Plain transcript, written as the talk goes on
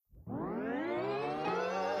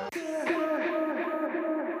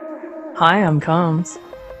Hi, I'm Combs.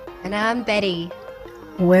 And I'm Betty.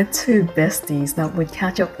 We're two besties that would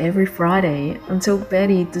catch up every Friday until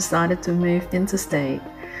Betty decided to move interstate,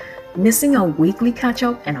 missing our weekly catch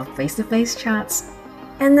up and our face-to-face chats.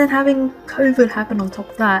 And then having COVID happen on top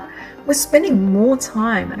of that, we're spending more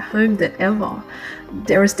time at home than ever.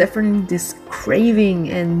 There is definitely this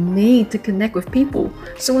craving and need to connect with people.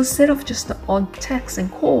 So instead of just the odd text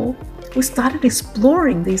and call, we started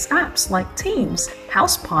exploring these apps like Teams,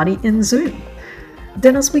 House Party, and Zoom.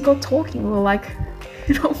 Then as we got talking, we were like,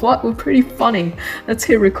 you know what, we're pretty funny. Let's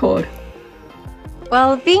hit record.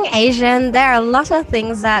 Well, being Asian, there are a lot of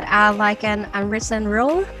things that are like an unwritten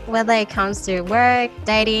rule, whether it comes to work,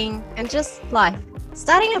 dating, and just life.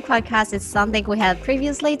 Starting a podcast is something we had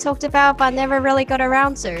previously talked about but never really got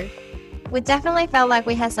around to. We definitely felt like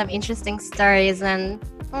we had some interesting stories and,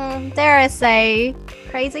 dare I say,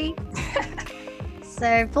 crazy.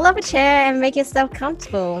 So pull up a chair and make yourself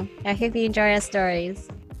comfortable. I hope you enjoy our stories.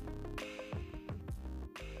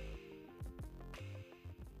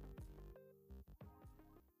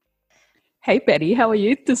 Hey Betty, how are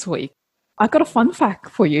you this week? I got a fun fact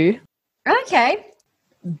for you. Okay.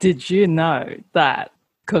 Did you know that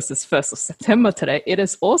because it's 1st of September today, it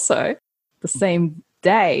is also the same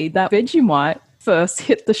day that Vegemite first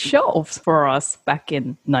hit the shelves for us back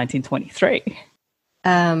in 1923?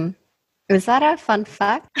 Is that a fun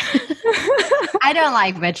fact? I don't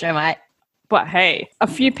like Vegemite. But hey, a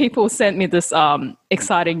few people sent me this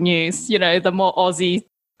exciting news, the more Aussie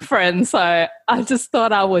friends, so I just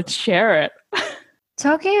thought I would share it.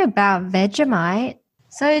 Talking about Vegemite,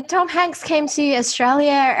 so Tom Hanks came to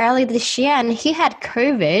Australia early this year and he had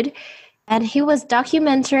COVID and he was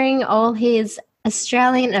documenting all his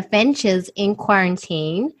Australian adventures in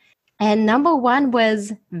quarantine. And number one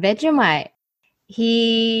was Vegemite.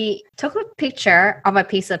 He took a picture of a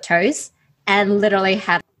piece of toast and literally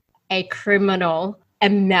had a criminal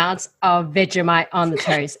amount of Vegemite on the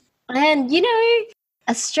toast. And,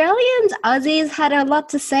 Australians, Aussies had a lot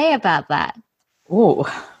to say about that. Oh.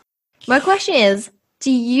 My question is,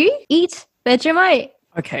 do you eat Vegemite?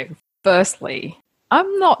 Okay, firstly,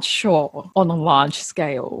 I'm not sure on a large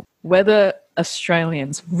scale whether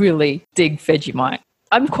Australians really dig Vegemite.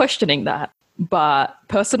 I'm questioning that. But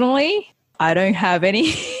personally, I don't have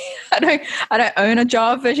any. I don't own a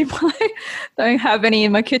jar of Vegemite. Don't have any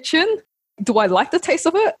in my kitchen. Do I like the taste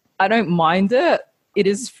of it? I don't mind it. It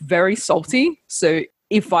is very salty. So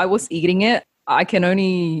if I was eating it, I can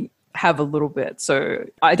only have a little bit. So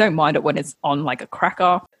I don't mind it when it's on like a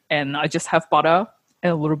cracker and I just have butter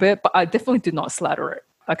and a little bit, but I definitely do not slather it.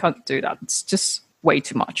 I can't do that. It's just way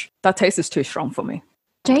too much. That taste is too strong for me.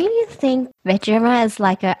 Don't you think Vegemite is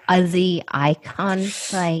like an Aussie icon?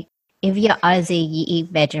 Like, if you're Aussie, you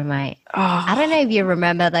eat Vegemite. Oh. I don't know if you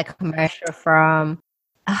remember the commercial from,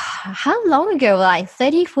 how long ago? Like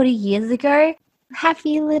 30, 40 years ago?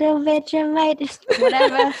 Happy little Vegemite,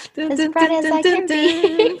 whatever, as bright as I can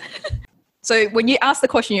be. So when you ask the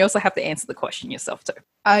question, you also have to answer the question yourself too.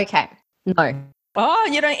 Okay. No. Oh,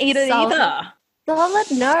 you don't eat it either. Solid,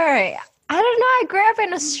 no. I don't know. I grew up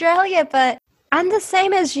in Australia, but I'm the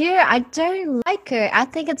same as you. I don't like it. I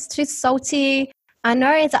think it's too salty. I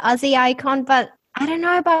know it's an Aussie icon, but I don't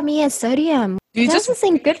know about me as sodium. It doesn't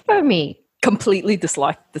seem good for me. Completely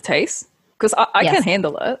dislike the taste? Because I can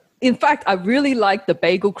handle it. In fact, I really like the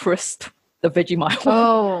bagel crisp, the Vegemite one.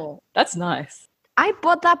 Oh. That's nice. I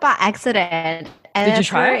bought that by accident. And Did you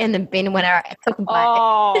try it? In the bin when I took a bite.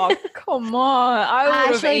 Oh, come on. I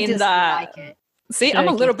would have eaten that. Like it. See, I'm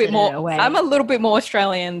a little bit more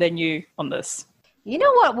Australian than you on this. You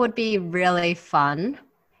know what would be really fun?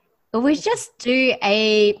 We just do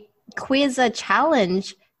a quiz or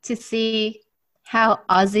challenge to see how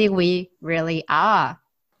Aussie we really are.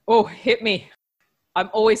 Oh, hit me. I'm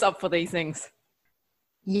always up for these things.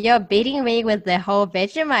 You're beating me with the whole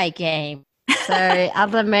Vegemite game. So at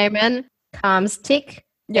the moment, Combs tick,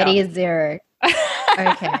 Betty is 0.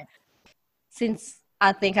 Okay. Since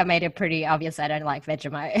I think I made it pretty obvious I don't like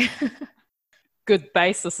Vegemite. Good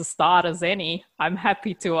basis to start as any. I'm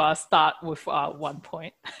happy to start with 1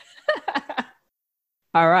 point.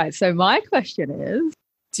 All right. So my question is,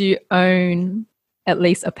 do you own at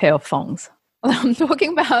least a pair of thongs? I'm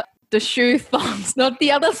talking about the shoe thongs, not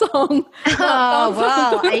the other thong. Oh,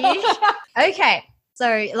 wow. Are you okay.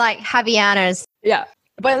 So like Havaianas. Yeah.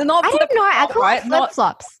 But not I don't know. I call it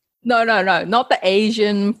flip-flops. No. Not the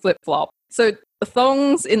Asian flip-flop. So the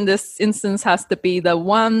thongs in this instance has to be the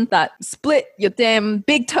one that split your damn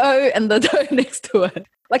big toe and the toe next to it.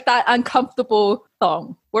 Like that uncomfortable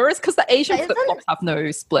thong. Whereas because the Asian flip-flops have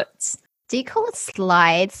no splits. Do you call it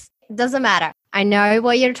slides? doesn't matter. I know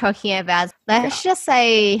what you're talking about. Let's just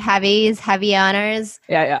say Havaianas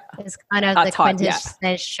Yeah. is kind of the Type, yeah.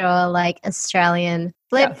 quintessential like Australian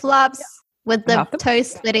flip-flops with the toe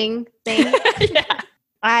splitting thing. Yeah.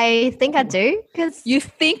 I think I do because You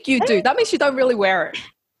think you do. That means you don't really wear it.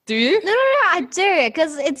 Do you? no, I do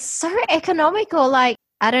because it's so economical. Like,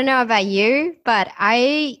 I don't know about you, but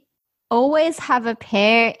I always have a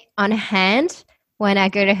pair on hand when I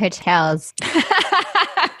go to hotels.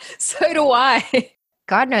 So do I.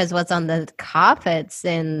 God knows what's on the carpets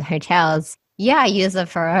in hotels. Yeah, I use it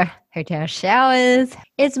for hotel showers.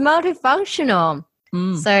 It's multifunctional.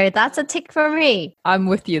 So that's a tick for me. I'm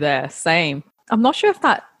with you there. Same. I'm not sure if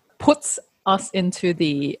that puts us into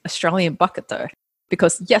the Australian bucket though,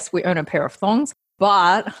 because yes, we own a pair of thongs,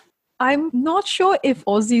 but I'm not sure if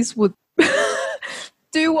Aussies would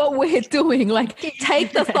do what we're doing, like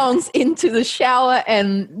take the thongs into the shower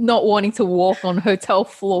and not wanting to walk on hotel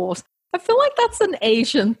floors. I feel like that's an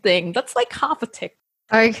Asian thing. That's like half a tick.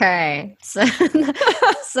 Okay. So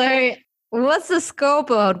what's the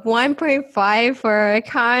scoreboard? 1.5 for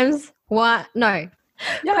Kimes? What? No.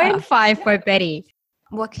 Yeah. 0.5 for Betty.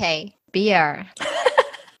 Okay. Beer.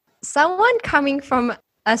 Someone coming from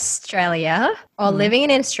Australia or living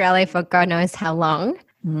in Australia for God knows how long,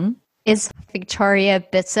 is Victoria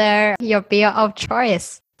Bitter your beer of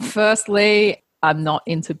choice? Firstly, I'm not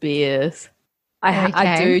into beers.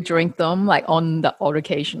 I do drink them like on the odd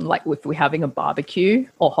occasion, like if we're having a barbecue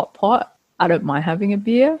or hot pot. I don't mind having a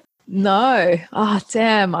beer. No.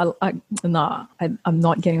 Damn. I'm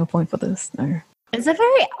not getting a point for this. No. Is it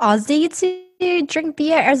very Aussie to drink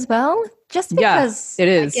beer as well? Just because it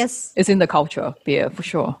is. I guess it's in the culture, beer for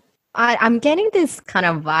sure. I'm getting this kind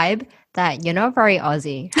of vibe that you're not very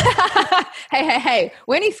Aussie. Hey.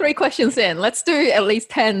 We're only 3 questions in. Let's do at least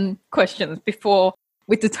 10 questions before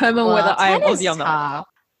we determine whether I am Aussie or not.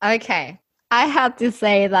 Okay. I have to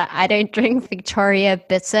say that I don't drink Victoria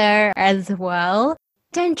Bitter as well.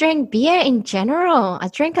 Don't drink beer in general. I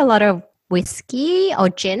drink a lot of whiskey or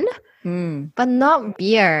gin, but not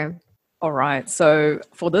beer. All right. So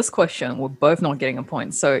for this question, we're both not getting a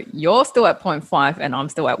point. So you're still at 0.5 and I'm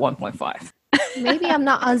still at 1.5. Maybe I'm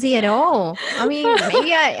not Aussie at all. I mean,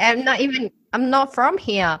 maybe I'm not from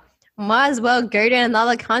here. Might as well go to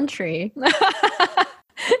another country.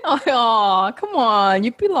 Oh, come on.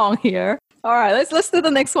 You belong here. All right. Let's do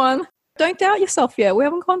the next one. Don't doubt yourself yet. We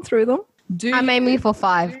haven't gone through them. I'm aiming for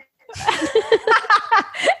 5.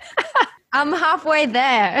 I'm halfway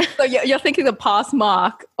there. So you're thinking the pass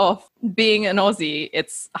mark of being an Aussie,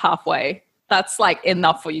 it's halfway. That's like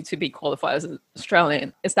enough for you to be qualified as an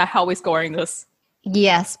Australian. Is that how we're scoring this?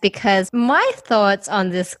 Yes, because my thoughts on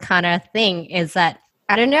this kind of thing is that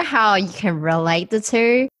I don't know how you can relate the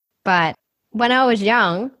two, but when I was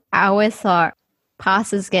young, I always thought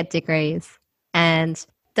passes get degrees. And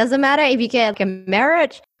doesn't matter if you get like a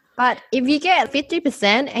merit, but if you get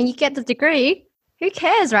 50% and you get the degree, who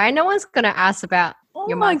cares, right? No one's going to ask about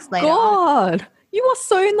your marks later. Oh my God. You are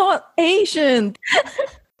so not Asian.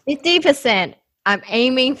 50%. I'm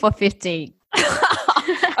aiming for 50.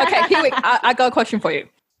 Okay, here I got a question for you.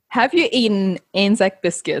 Have you eaten Anzac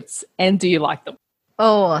biscuits and do you like them?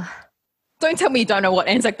 Oh. Don't tell me you don't know what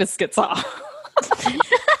Anzac biscuits are.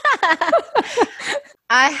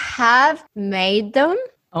 I have made them.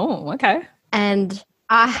 Oh, okay. And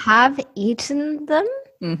I have eaten them,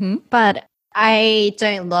 but I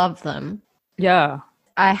don't love them. Yeah.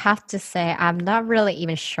 I have to say, I'm not really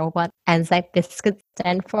even sure what Anzac biscuits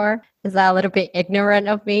stand for. Is that a little bit ignorant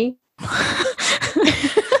of me?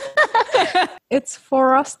 It's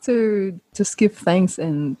for us to just give thanks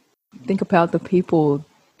and think about the people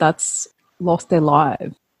that's lost their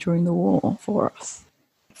lives during the war for us.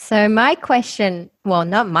 So my question, well,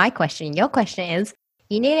 not my question, your question is,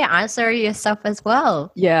 you need to answer yourself as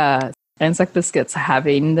well. Yeah, Anzac biscuits, I have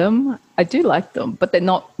eaten them. I do like them, but they're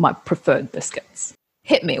not my preferred biscuits.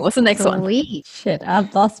 Hit me. What's the next one? Shit,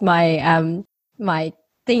 I've lost my my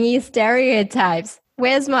thingy stereotypes.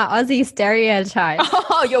 Where's my Aussie stereotype?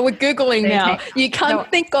 Oh, we're Googling now. You can't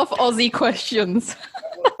think of Aussie questions.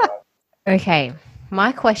 Okay,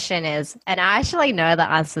 my question is, and I actually know the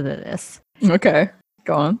answer to this. Okay,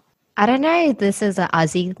 go on. I don't know if this is an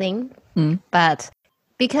Aussie thing, but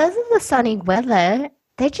because of the sunny weather,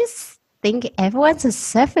 they just think everyone's a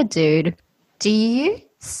surfer dude. Do you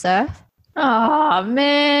surf? Oh,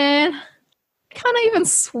 man. Can't even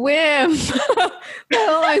swim.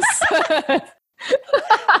 I surf.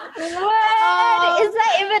 What? Is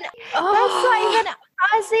that even... That's not even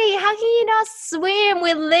Aussie. How can you not swim?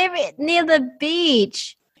 We live near the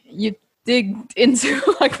beach. You dig into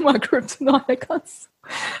like my kryptonite. I can't swim.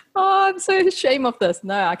 Oh, I'm so ashamed of this.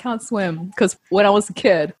 No, I can't swim because when I was a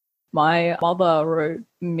kid, my mother wrote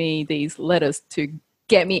me these letters to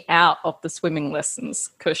get me out of the swimming lessons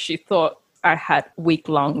because she thought I had weak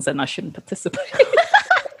lungs and I shouldn't participate.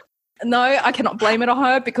 No, I cannot blame it on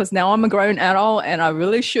her because now I'm a grown adult and I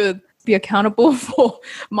really should be accountable for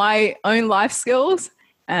my own life skills.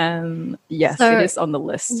 And yes, So it is on the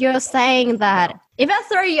list. You're saying that if I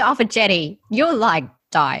throw you off a jetty, you'll like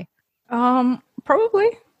die. Probably.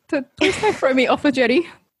 Please don't throw me off a jetty.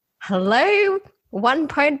 Hello, 1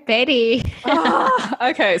 point Betty.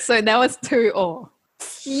 Okay, so now it's 2-2.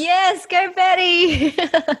 Yes, go Betty.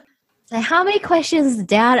 So how many questions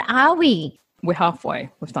down are we? We're halfway.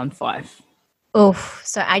 We've done 5. Oof.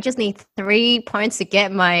 So I just need 3 points to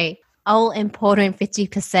get my all important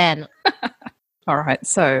 50%. All right,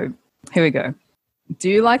 so here we go. Do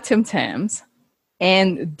you like Tim Tams?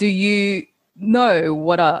 And do you know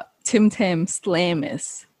what a Tim Tam slam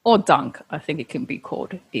is? Or dunk, I think it can be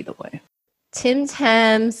called either way. Tim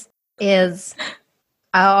Tams is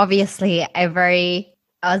obviously a very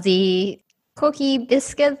Aussie cookie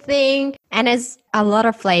biscuit thing, and it's a lot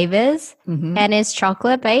of flavors, and it's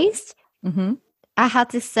chocolate based. I have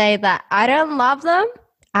to say that I don't love them.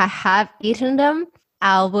 I have eaten them.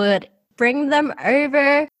 I would bring them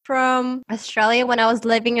over from Australia when I was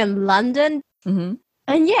living in London. And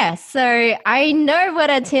yeah, so I know what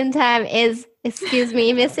a Tim Tam is. Excuse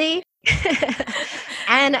me, Missy.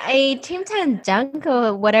 And a Tim Tam dunk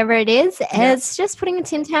or whatever it is, it's just putting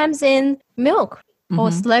Tim Tams in milk or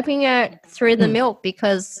slurping it through the milk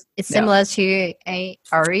because it's similar to a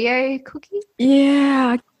Oreo cookie.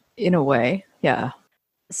 Yeah, in a way, yeah.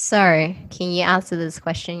 So, can you answer this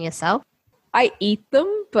question yourself? I eat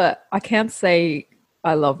them, but I can't say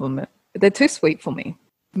I love them. They're too sweet for me.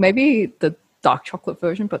 Maybe the dark chocolate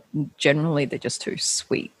version, but generally they're just too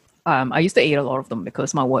sweet. I used to eat a lot of them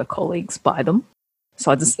because my work colleagues buy them.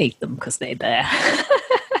 So I just eat them because they're there.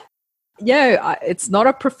 Yeah, it's not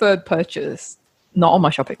a preferred purchase. Not on my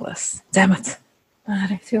shopping list. Damn it. I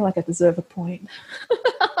don't feel like I deserve a point.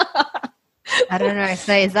 I don't know.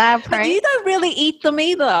 So is that a But prank? you don't really eat them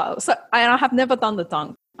either. So I have never done the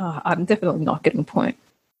dunk. I'm definitely not getting a point.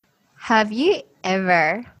 Have you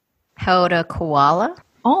ever held a koala?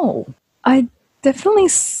 Oh, I definitely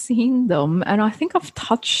seen them, and I think I've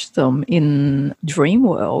touched them in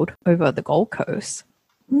Dreamworld over at the Gold Coast.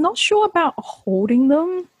 I'm not sure about holding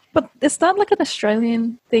them, but is that like an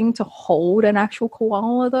Australian thing to hold an actual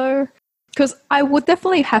koala though? Because I would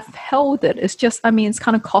definitely have held it. It's just, I mean, it's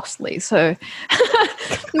kind of costly. So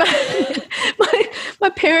my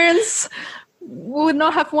parents would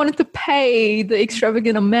not have wanted to pay the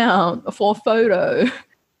extravagant amount for a photo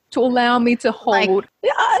to allow me to hold. Like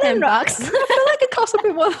I don't know. $10. I feel like it costs a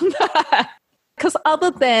bit more than that. Because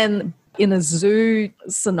other than in a zoo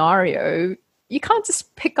scenario, you can't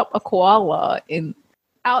just pick up a koala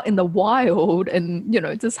out in the wild and,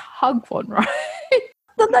 just hug one, right?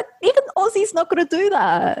 Even Aussie's not going to do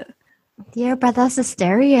that. Yeah, but that's a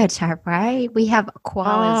stereotype, right? We have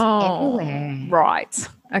koalas everywhere. Right.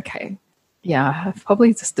 Okay. Yeah, I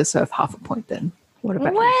probably just deserve half a point then. What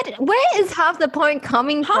about you? Where is half the point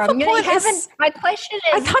coming Half from? a point is- My question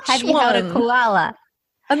I is, touched have you held a one. koala?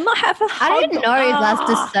 And not have a hug. I don't know if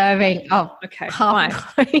that's deserving of Okay, half fine.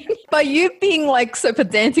 a point. By you being so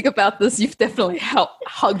pedantic about this, you've definitely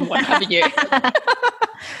hugged one, haven't you?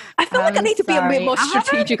 I feel like I I'm need to be a bit sorry. more I haven't-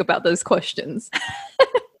 strategic about those questions.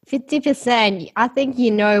 50%. I think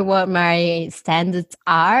you know what my standards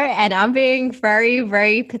are, and I'm being very,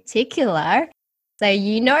 very particular. So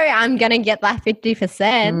I'm going to get that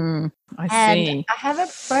 50%. I And see. I have a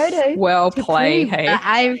photo Well to played, prove hey. that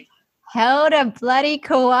I've held a bloody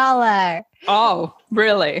koala. Oh,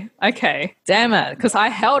 really? Okay. Damn it. Because I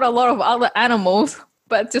held a lot of other animals,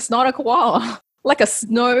 but just not a koala. Like a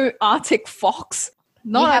snow Arctic fox.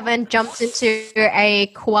 You haven't jumped into a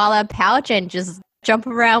koala pouch and just jump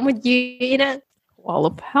around with you in it?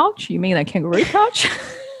 Koala pouch? You mean a kangaroo pouch?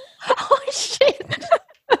 Oh, shit.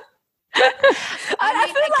 I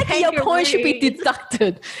feel like your point should be kangaroo.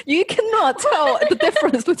 deducted. You cannot tell the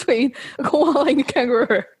difference between a koala and a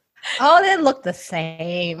kangaroo. Oh, they look the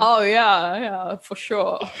same. Oh, yeah, for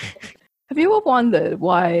sure. Have you ever wondered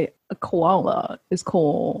why a koala is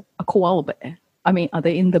called a koala bear? I mean, are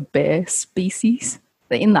they in the bear species?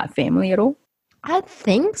 They're in that family at all? I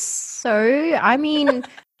think so. I mean,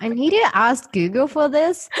 I need to ask Google for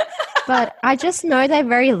this, but I just know they're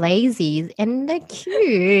very lazy and they're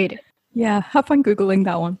cute. Yeah, have fun Googling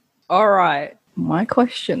that one. All right. My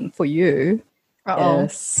question for you Uh-oh.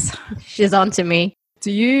 is, She's on to me.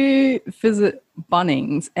 Do you visit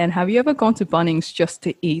Bunnings? And have you ever gone to Bunnings just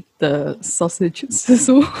to eat the sausage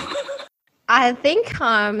sizzle? I think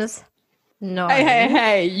Holmes. No.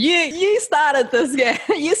 Hey! You started this, yeah.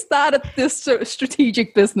 You started this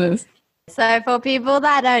strategic business. So for people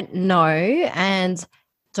that don't know and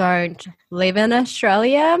don't live in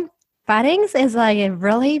Australia, Bunnings is like a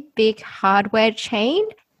really big hardware chain,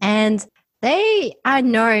 and they are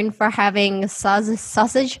known for having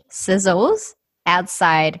sausage sizzles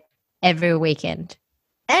outside every weekend.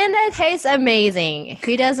 And it tastes amazing.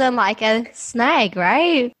 Who doesn't like a snag,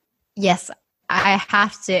 right? Yes, I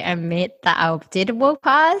have to admit that I did walk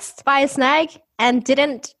past by a snag and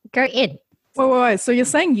didn't go in. Wait. So you're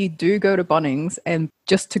saying you do go to Bunnings and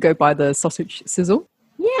just to go buy the sausage sizzle?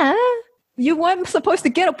 Yeah. You weren't supposed to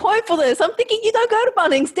get a point for this. I'm thinking you don't go to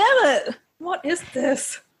Bunnings. Damn it. What is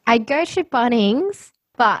this? I go to Bunnings,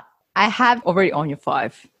 but I have... Already on your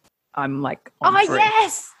 5. I'm like on 3.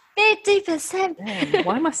 Yes! 50%. Damn,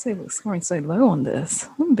 why am I scoring so low on this?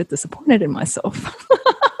 I'm a bit disappointed in myself.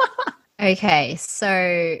 Okay,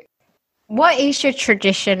 so what is your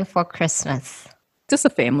tradition for Christmas? Just a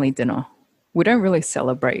family dinner. We don't really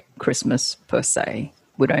celebrate Christmas per se.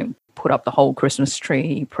 We don't put up the whole Christmas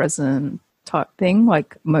tree, present type thing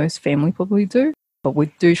like most family probably do. But we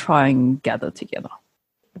do try and gather together.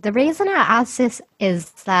 The reason I ask this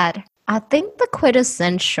is that I think the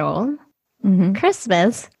quintessential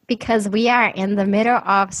Christmas, because we are in the middle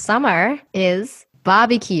of summer, is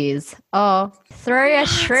barbecues or throw a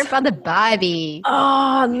shrimp on the barbie.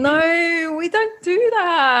 Oh, no, we don't do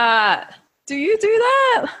that. Do you do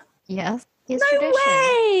that? Yes, it's No tradition.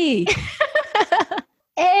 way.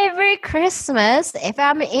 Every Christmas, if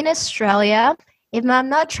I'm in Australia, if I'm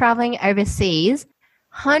not traveling overseas,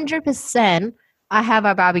 100% I have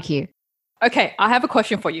a barbecue. Okay, I have a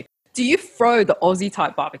question for you. Do you throw the Aussie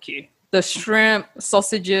type barbecue? The shrimp,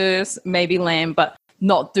 sausages, maybe lamb, but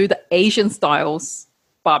not do the Asian styles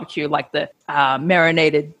barbecue like the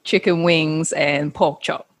marinated chicken wings and pork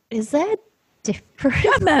chop? Is that different?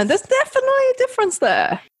 Yeah, man, there's definitely a difference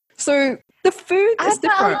there. So the food is I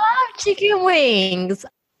different. love chicken wings.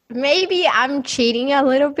 Maybe I'm cheating a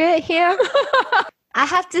little bit here. I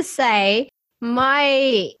have to say,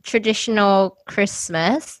 my traditional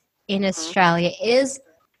Christmas in Australia is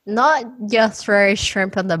not just throw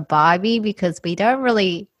shrimp on the barbie because we don't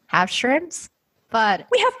really have shrimps, but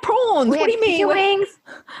We have prawns. we What do have you mean? chicken wings.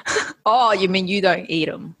 Oh, you mean you don't eat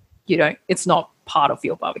them? You don't. It's not part of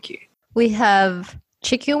your barbecue. We have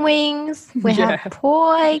chicken wings. We Yeah. have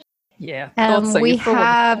pork. Yeah. thought so. We You throw 'em.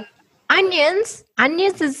 have onions.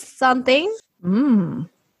 Onions is something.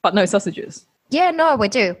 But no sausages. Yeah, no, we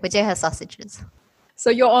do. We do have sausages. So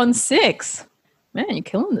you're on 6. Man, you're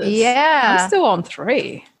killing this. Yeah. I'm still on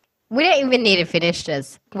 3. We don't even need to finish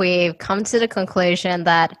this. We've come to the conclusion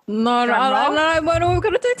that No, we're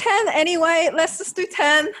going to do 10 anyway. Let's just do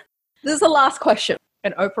 10. This is the last question.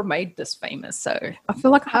 And Oprah made this famous, so I feel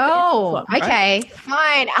like I have to answer this one, right? okay,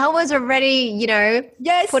 fine. I was already,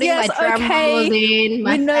 Yes, putting my drum rolls in,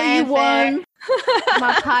 my we know you fanfare, won.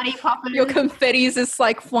 my party poppers. Your confetti's is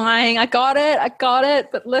like flying. I got it.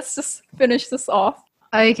 But let's just finish this off.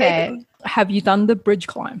 Okay. Have you done the bridge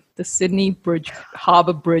climb? The Sydney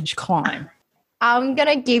Harbour Bridge climb? I'm going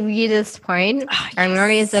to give you this point. I know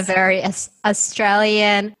it's a very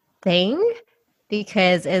Australian thing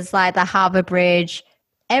because it's like the Harbour Bridge.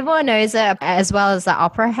 Everyone knows it as well as the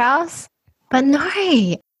Opera House. But no,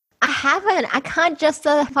 I haven't. I can't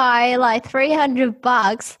justify like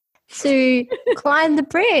 $300 to climb the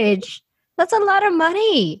bridge. That's a lot of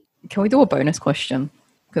money. Can we do a bonus question?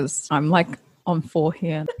 Because I'm like on 4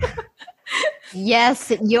 here.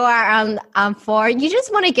 Yes, you are on 4. You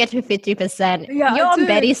just want to get to 50%. Yeah, You're I on do.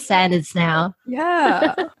 Betty's standards now.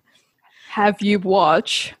 Yeah. Have you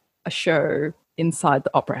watched a show inside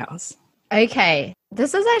the Opera House? Okay,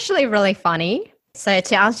 this is actually really funny. So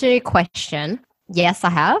to answer your question, yes, I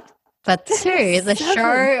have. But 2, the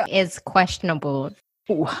show is questionable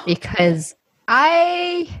Ooh. because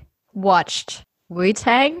I watched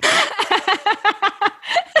Wu-Tang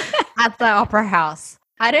at the Opera House.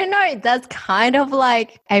 I don't know, that's kind of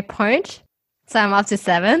like a point. So I'm up to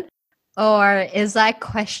 7. Or is that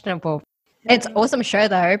questionable? It's an awesome show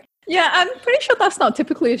though. Yeah, I'm pretty sure that's not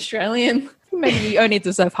typically Australian. Maybe you only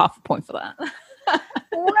deserve half a point for that.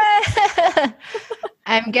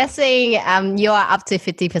 I'm guessing you are up to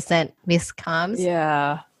 50%, Miss Combs.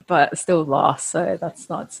 Yeah, but still lost, so it's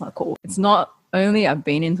not cool. It's not only I've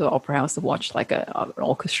been into the Opera House to watch like an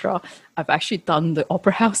orchestra, I've actually done the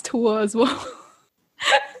Opera House tour as well.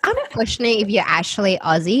 I'm questioning if you're actually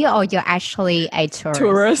Aussie or you're actually a tourist.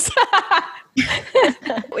 Tourist.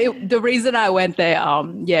 the reason I went there,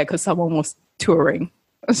 because someone was touring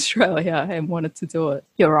Australia and wanted to do it.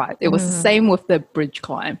 You're right. It was the same with the bridge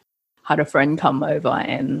climb. Had a friend come over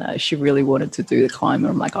and she really wanted to do the climb.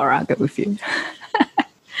 And I'm like, all right, I'll go with you.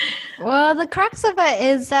 Well, the crux of it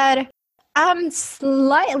is that I'm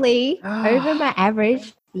slightly over my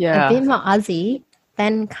average, a bit more Aussie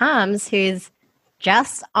than Carms, who's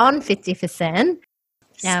just on 50%.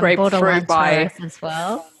 Scraped through by as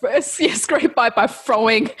well. Scraped by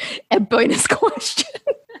throwing a bonus question.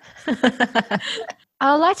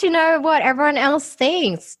 I'd like to know what everyone else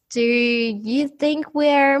thinks. Do you think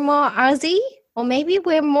we're more Aussie, or maybe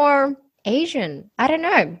we're more Asian? I don't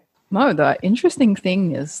know. No, the interesting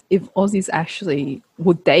thing is if Aussies actually,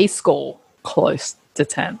 would they score close to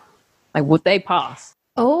 10? Like, would they pass?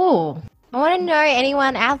 Oh, I want to know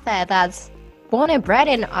anyone out there that's born and bred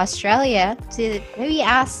in Australia to maybe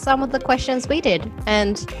ask some of the questions we did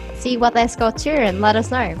and see what they scored too and let us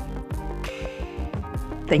know.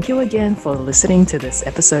 Thank you again for listening to this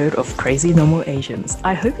episode of Crazy Normal Asians.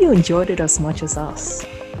 I hope you enjoyed it as much as us.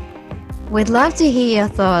 We'd love to hear your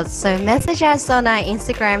thoughts, so message us on our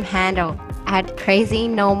Instagram handle at Crazy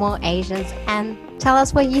Normal Asians and tell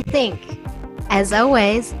us what you think. As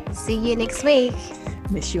always, see you next week.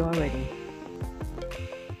 Miss you already.